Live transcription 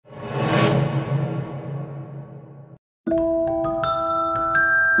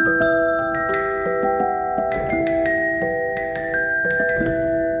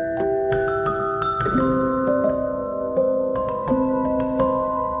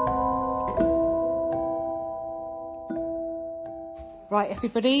Right,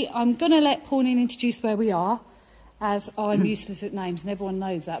 everybody, I'm going to let Pauline introduce where we are, as I'm useless at names, and everyone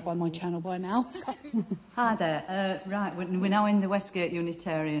knows that by my channel by now. Hi there. Right, we're now in the Westgate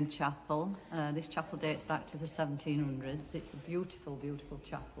Unitarian Chapel. This chapel dates back to the 1700s. It's a beautiful, beautiful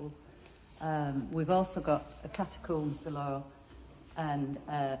chapel. We've also got a catacombs below and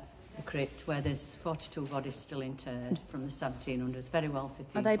the crypt where there's 42 bodies still interred from the 1700s. Very wealthy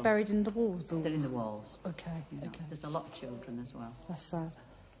people. Are they buried in the walls? Or? They're in the walls. Okay, You know, okay. there's a lot of children as well. That's sad.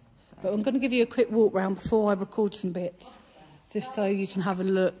 But I'm going to give you a quick walk round before I record some bits, just so you can have a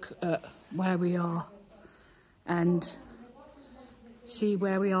look at where we are and see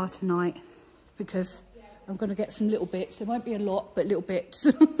where we are tonight, because I'm going to get some little bits. There won't be a lot, but little bits,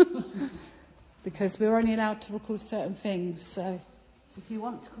 because we're only allowed to record certain things. So if you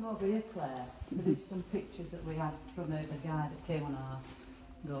want to come over here, Claire, there's some pictures that we had from a guy that came on our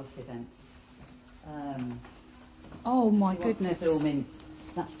ghost events. oh my goodness. Zoom in.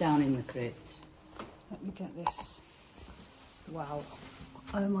 That's down in the crypt. Let me get this. Wow.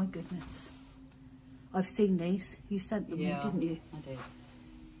 Oh my goodness. I've seen these. You sent them, didn't you? I did.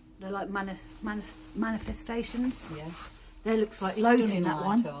 They're like manifestations. Yes. There looks like loads in that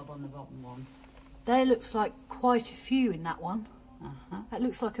one. On the bottom one. There looks like quite a few in that one. Uh-huh. That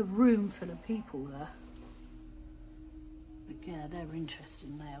looks like a room full of people there. But yeah, they're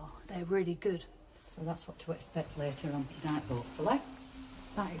interesting. They are. They're really good. So that's what to expect later on tonight, hopefully.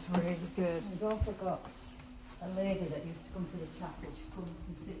 That is really good. We've also got a lady that used to come to the chapel. She comes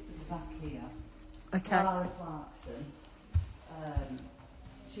and sits at the back here. Okay. Clara Clarkson.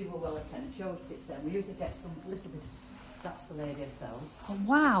 She will well attend. She always sits there. We usually get some little bit. That's the lady herself. Oh,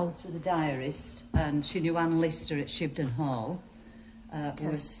 wow. She was a diarist, and she knew Anne Lister at Shibden Hall.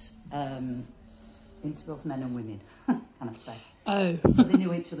 Was into both men and women, can I say? Oh. So they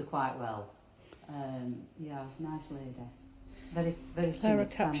knew each other quite well. Yeah, nice lady. Very, very. Clara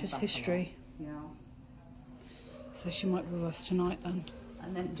captures history. Yeah. So she might be with us tonight then.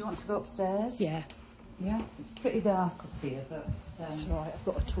 And then, do you want to go upstairs? Yeah. Yeah. It's pretty dark up here, but. That's right. I've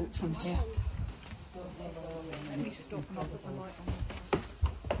got a torch on here. Let me stop and I'll put the light on.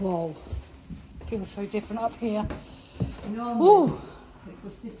 Whoa. Feels so different up here. Normally, it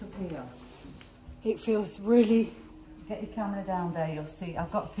would sit up here. It feels really. Get your camera down there, you'll see.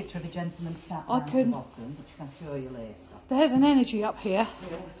 I've got a picture of a gentleman sat down at the bottom, which I can show you later. There's an energy up here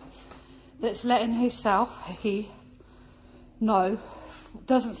Yes. that's letting he know,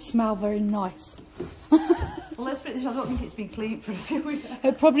 doesn't smell very nice. Well, let's put this. I don't think it's been cleaned for a few weeks.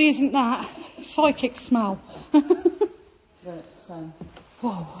 It probably isn't that. Psychic smell. But,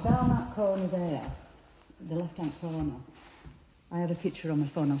 whoa. down that corner there, the left-hand corner, I have a picture on my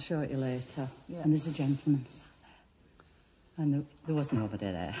phone. I'll show it you later. Yeah. And there's a gentleman sat there. And there was nobody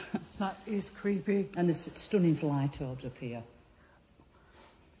there. That is creepy. And there's stunning light orbs up here.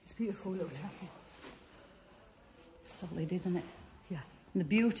 It's a beautiful little chapel. Solid, isn't it? Yeah. And the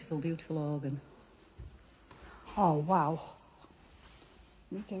beautiful, beautiful organ. Oh, wow.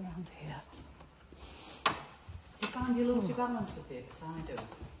 Let me go around here. Do you find you lose your balance up here? Because I do.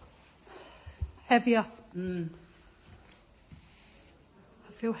 Heavier. Mm.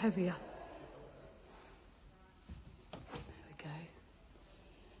 I feel heavier. There we go.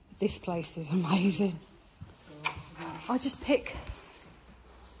 This place is amazing. I just pick,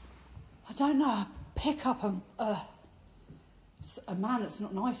 I don't know, I pick up a man that's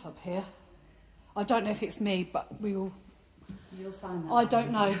not nice up here. I don't know if it's me, but we all... You'll find that. I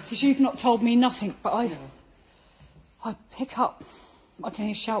don't know, because you've not told me nothing, but I pick up, I can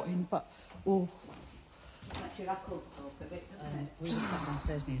hear shouting, but... Oh. That's your apples talk a bit, doesn't it? We were sat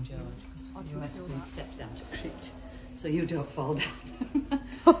downstairs, me and George, because you had to step down to crypt, so you don't fall down.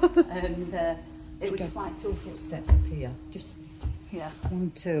 And it was just like 2 footsteps up here. Just,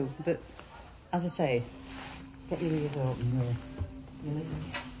 1, 2. But, as I say, get your ears open, your ears.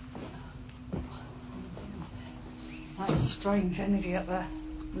 That is strange energy up there.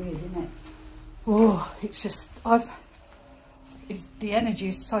 Weird, isn't it? Oh, it's just, the energy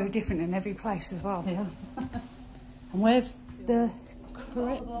is so different in every place as well. Yeah. And where's the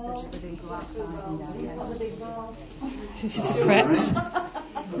crypt? This is the crypt.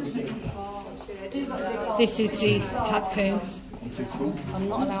 This is the Catcombes. I'm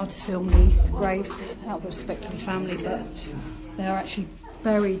not allowed to film the grave out of respect to the family, but they're actually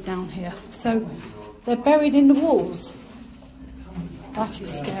buried down here. So they're buried in the walls. That is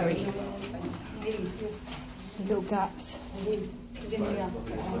scary. The little gaps.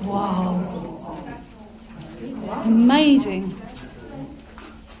 Wow. Amazing.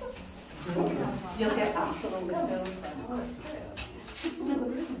 You'll get absolutely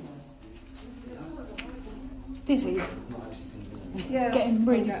Dizzy. getting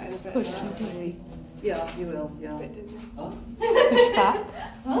really pushed and dizzy. Yeah, you will, yeah. Push back.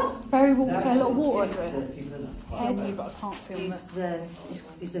 Very water, a lot of water under it. Heavy, but I can't feel it.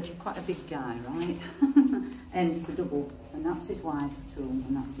 He's quite a big guy, right? And it's the double, and that's his wife's tomb,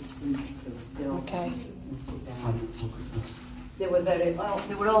 and that's his son's tomb. Okay. They were very well.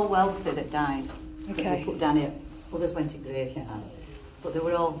 They were all wealthy that died. Okay. They put down here. Others went to graveyard, but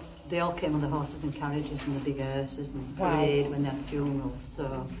they all came on the horses and carriages and the big hearses and parade when they had funerals.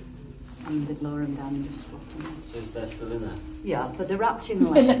 So. And they'd lower them down and just slot them. So is that still in there? Yeah, but they're wrapped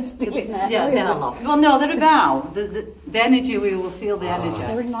in lead. They're still in there. Yeah, they're a lot. Well, no, they're about. The energy, we will feel the energy.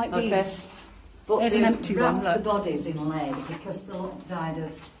 They're in like these. But there's an empty one, wrapped look. the bodies in lead because they lot died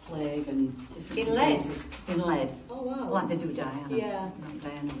of plague and different diseases. In lead? Oh, wow. Like they do Diana. Yeah. Like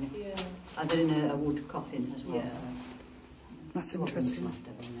Diana. Yeah. And they're in a wood coffin as well. Yeah. That's interesting.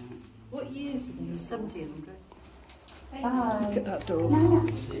 What years were these? 1700s. Look at that door. And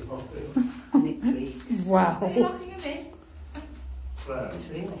it creaks. Wow. Are you locking them in? It's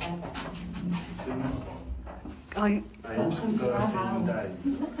really heavy.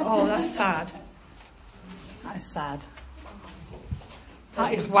 Oh, that's sad. That is sad.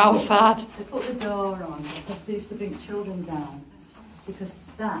 That is well sad. They put the door on because they used to bring children down because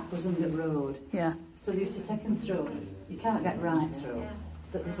that was under the road. Yeah. So they used to take them through. You can't get right through.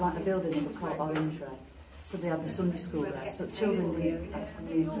 But there's like a building in the called Orange Ray. So they had the Sunday school there. So children didn't have to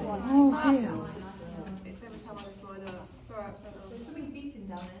leave. Oh dear. It's every time I slide up. It's alright, there's something beeping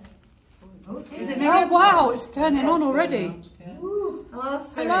down there. Is it Oh wow, it's turning on already. Hello,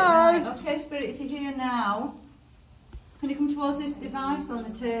 Spirit. Hello. Right. Okay, Spirit, if you're here now, can you come towards this device on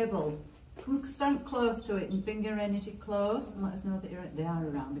the table? Come stand close to it and bring your energy close and let us know that they are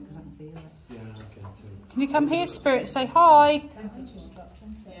around because I can feel it. Yeah, I can too. Can you come here, Spirit? Say hi.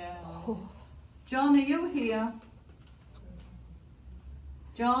 Yeah. John, are you here?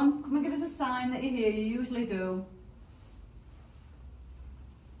 John, come and give us a sign that you're here. You usually do.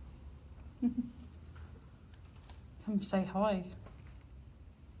 Come say hi.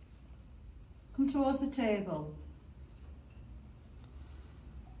 Come towards the table.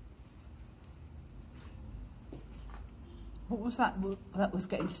 What was that? That was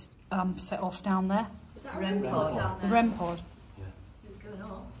getting set off down there. Is that a REM REM pod. pod down The there? REM pod. It's going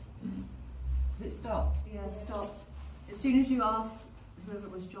off. Has it stopped? Yeah, it stopped. As soon as you asked whoever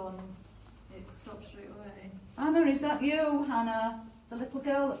it was John, it stopped straight away. Hannah, is that you, Hannah? The little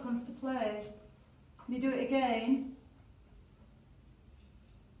girl that comes to play? Can you do it again?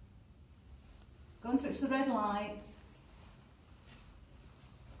 Go and touch the red light.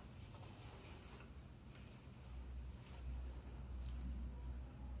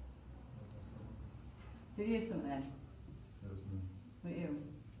 Did you hear something? With you?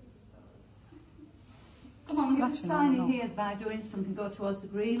 Come on, give us a Flashing sign on you're and here by doing something. Go towards the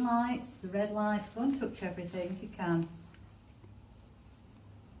green lights, the red lights. Go and touch everything if you can.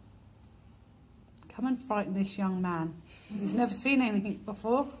 Come and frighten this young man. He's never seen anything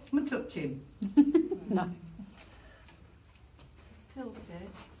before. Come and touch him. No. Tilt it.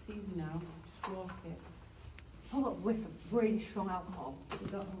 It's easy now. Just walk it. Oh, a whiff of really strong alcohol.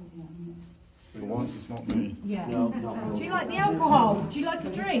 For once, it's not me. Yeah. No, not Do you like the alcohol? Do you like a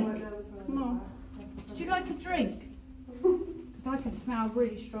drink? Come on. Do you like a drink? Because I can smell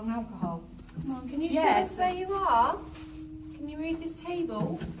really strong alcohol. Come on, can you Yes. show us where you are? Can you read this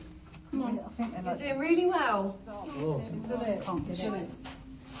table? Come on. I think they're You're like... doing really well. Can't get it.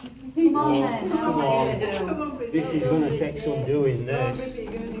 Come on then. Come Now what on. are you going to do? This is going to take some doing, this.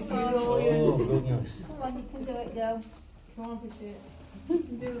 Oh, goodness. Come on, you can do it, girl. Come on, Bridget. You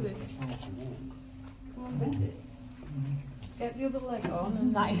can do this. Come on, Bridget. Get the other leg on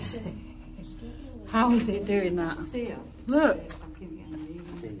and That is... How is it doing that? See you. Look.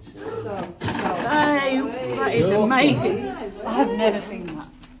 go. Hey, that is amazing. I have never seen that.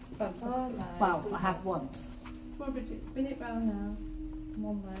 Fantastic. Well, I have once. Come on, Bridget, spin it round now. Come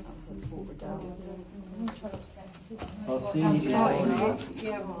on, leg. I've seen it before.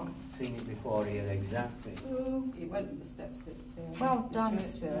 Yeah, what? Seen it before here, exactly. It went up the steps. Well done,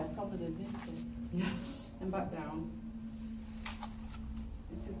 Spirit. Covered it, didn't it? Yes. And back down.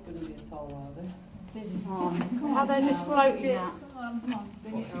 This is going to be a tall ladder. How they're just floating that. Come on,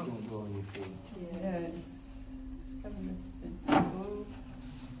 bring What it you up. don't go on your feet. Yeah, it's coming this spin. Oh.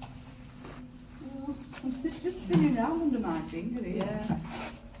 It's just spinning round under my finger here. Yeah.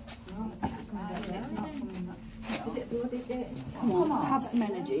 Is it bloody big? Come on, have some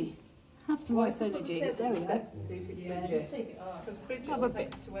energy. Have some nice energy. There we go. Yeah, just take it off. Because Bridget Have a was bit.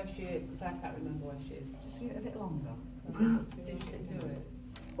 next to where she is, because I can't remember where she is. Just give it a bit longer. Did she do it?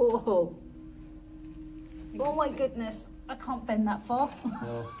 Oh. Oh my goodness. I can't bend that far.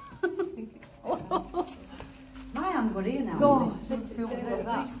 No. My hand got here now. God, This feels feels like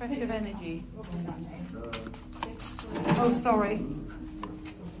that. refresh of energy. Oh, sorry.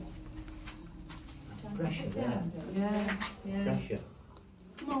 Pressure there. Yeah, yeah. Pressure.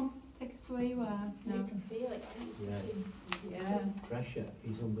 Come on, take us to where you are. No. You can feel it. Yeah. Yeah. Pressure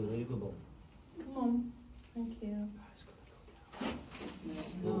is unbelievable. Come on. Thank you.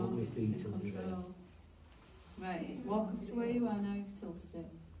 All my feet under there. Control. Right, walk us to where you are now. You've tilted it.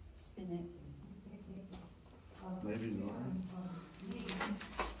 Spin it. Maybe not.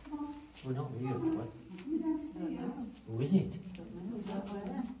 We're not here, what? Who is it?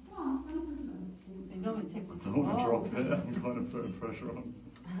 You know it takes I it to don't the want to wall. drop it. I'm kind of putting pressure on.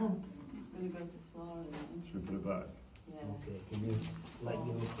 It's going to go to the floor. Isn't Should we put it back? it? Yeah. Okay, can you let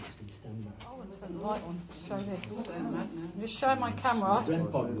your uncles can stand back? I want to turn the light on. Show this. So mad now. I'm just showing my camera.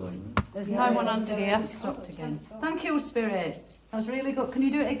 Red pot going. There's no one under here. Stopped again. Thank you, Spirit. That was really good. Can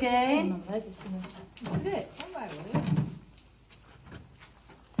you do it again? Did it? All right, will you?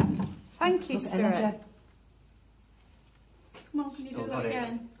 Thank you, Look at Spirit. energy. Come on, can you Still do got that it.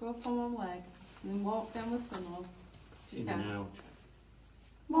 again? Go up on one leg and then walk down the tunnel. It's in and out.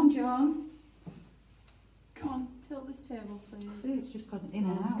 Come on, John. Come on, tilt this table, please. See, it's just gone in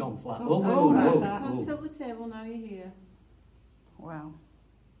and It's out. gone flat. Oh, Oh, oh, whoa, like whoa, that. Come on, whoa. tilt the table now you're here. Wow.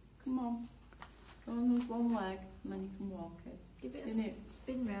 Come on. Go on with one leg and then you can walk it. Give it a Spin it.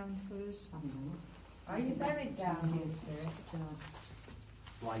 spin round for us. Are you buried down here, Spirit? John?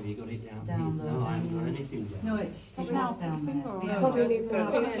 Why have you got it down, Down here? there, No, I haven't down got there. anything down. No, it's Probably yours now, put down your finger there. on You it. probably Probably need to needs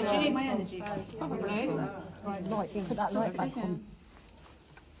put to it be down. Do you need my energy? Probably. Right, light. Put that light back on.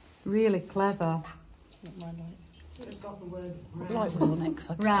 Really clever. It's not my light. It's got the word The light was on it because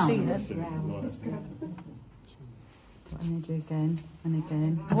I could Round. see That's it. it. Right. Put energy again and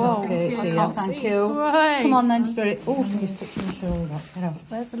again. Whoa, Okay, I see ya. can't Thank see. you. Great. Come on then, Spirit. Oh, she's touching the shoulder. Get off.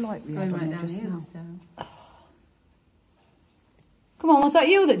 Where's the light we Going had on right it down just here now? this time. Come on, was that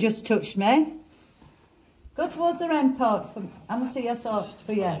you that just touched me? Go towards the rampart for, and see your thoughts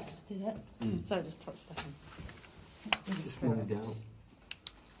for yes. Did it? So I just touched that. Just moved out.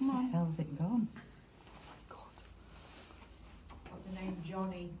 Come Where on. the hell's it gone? Got the name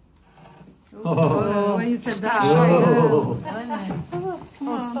Johnny. Oh. When you said that, Whoa. Come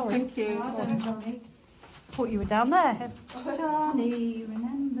Oh, on, sorry. thank you. Well done, Johnny. Thought you were down there. Johnny,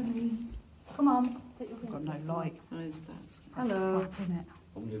 remember me. Come on. I've got no light. Hello. In it.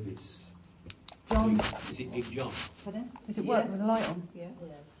 I wonder if it's... John. Is it Big John? Pardon? Does it work Yeah. with the light on? Yeah.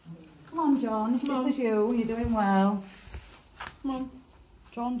 Come on, John. If Come on. this is you, you're doing well. Come on,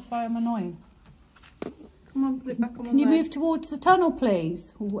 John, sorry I'm annoying. come on, put it back on Can one you leg. move towards the tunnel,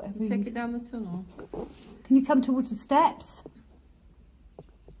 please? Or whatever. Take it down the tunnel. Can you come towards the steps?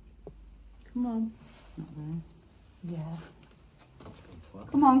 Come on. Not there. Yeah.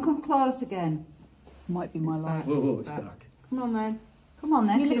 Come on, come close again. Might be my It's light. back. Whoa, whoa, it's Back. back. Come on then. Come on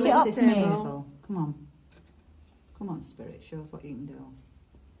then. You can lift it lift up this for me. table? Come on. Come on, Spirit. Show us what you can do.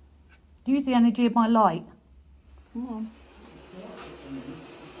 Use the energy of my light. Come on.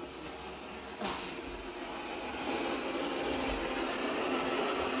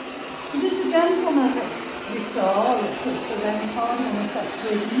 Is this a gentleman that we saw that touched the rampart in a set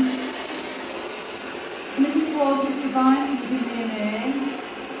prison? Looking towards this device and give me a name.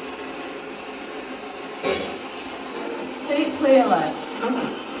 See it clearly.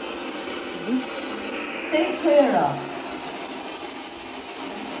 See it clearer.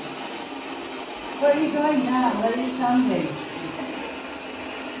 Where are you going now? Where are you standing?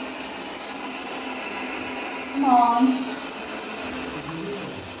 Come on.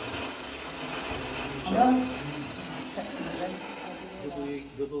 Hello?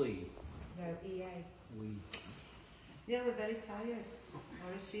 Double E. No, EA. We Yeah, we're very tired.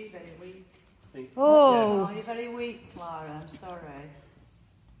 Or is she very weak? think... Oh. Oh, you're very weak, Clara. I'm sorry.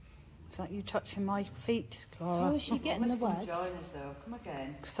 Is that you touching my feet, How Clara? is she getting the Come words? join us though. Come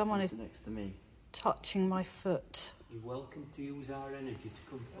again. Someone is next to me. touching my foot. You're welcome to use our energy to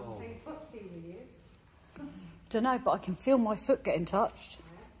come forward. Footsie with you. Don't know, but I can feel my foot getting touched.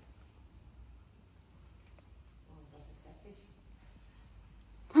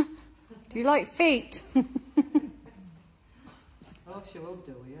 Do you like feet? Oh, she will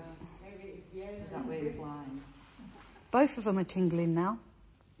do, yeah. Maybe it's the Is that where you're flying? Both of them are tingling now.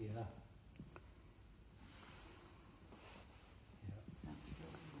 Yeah.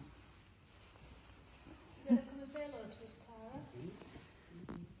 You're going to come and say hello to us, Clara?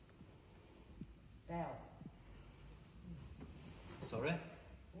 Bell. Sorry?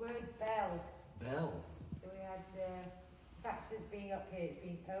 Word bell. Bell. So we had, that's it being up here, it's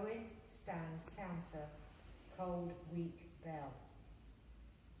been Owen, Stan, Counter, cold, weak bell.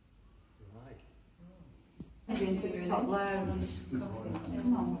 Right. Maybe into the top lounge.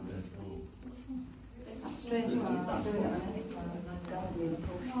 Come on. That's strange because it's not doing it on any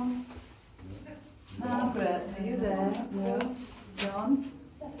plan. Margaret, are you there? No. John?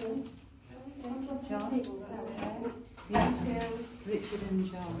 John? Yeah. Richard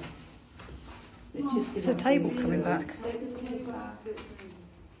and John. Richard's There's a table coming back.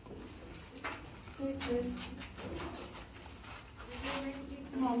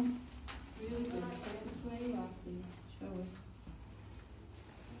 Come on. Really good. Tell us where you are, please. Show us.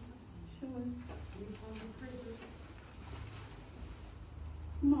 Show us.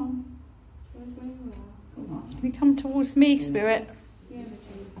 Come on. Show us where you are. Come on. Can you come towards me, Spirit? Yeah,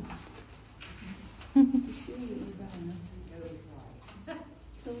 Richard.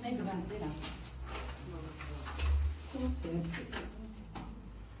 Still make about dinner.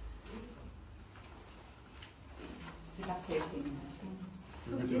 Did I take him?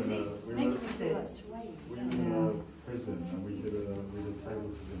 We were in a prison and we did a table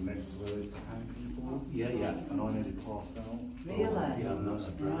to sit next to where they used to hang people. Yeah, yeah. And I nearly passed out. Really? Yeah, I'm not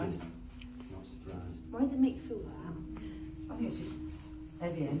surprised. Not surprised. Why does it make you feel that? I think it's just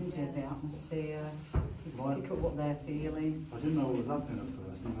heavy energy, the atmosphere. Pick up what they're feeling. I didn't know what was happening at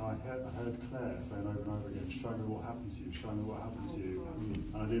first, and I heard Claire saying over and over again, show me what happened to you, show me what happened to you.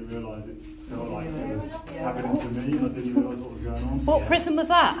 And I didn't realise it felt like it was happening to me, and I didn't realise what was going on. What prison was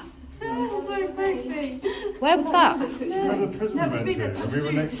that? Oh, so creepy. Where was that? You know the prison we went to, and we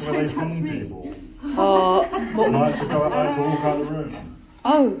were next to where they hung people. Oh, And I had to walk out of the room.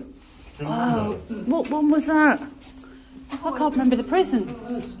 oh, Do you remember? what one was that? I can't remember the prison.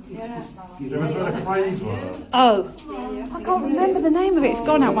 It was where the cranes were. Oh, I can't remember the name of it. It's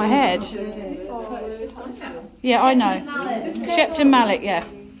gone out my head. Yeah, I know. Shepton Mallet, yeah.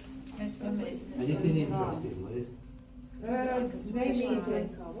 Anything interesting, Liz? Maybe you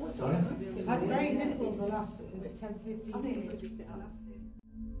did. Sorry? I've had very little the last 10-15 years.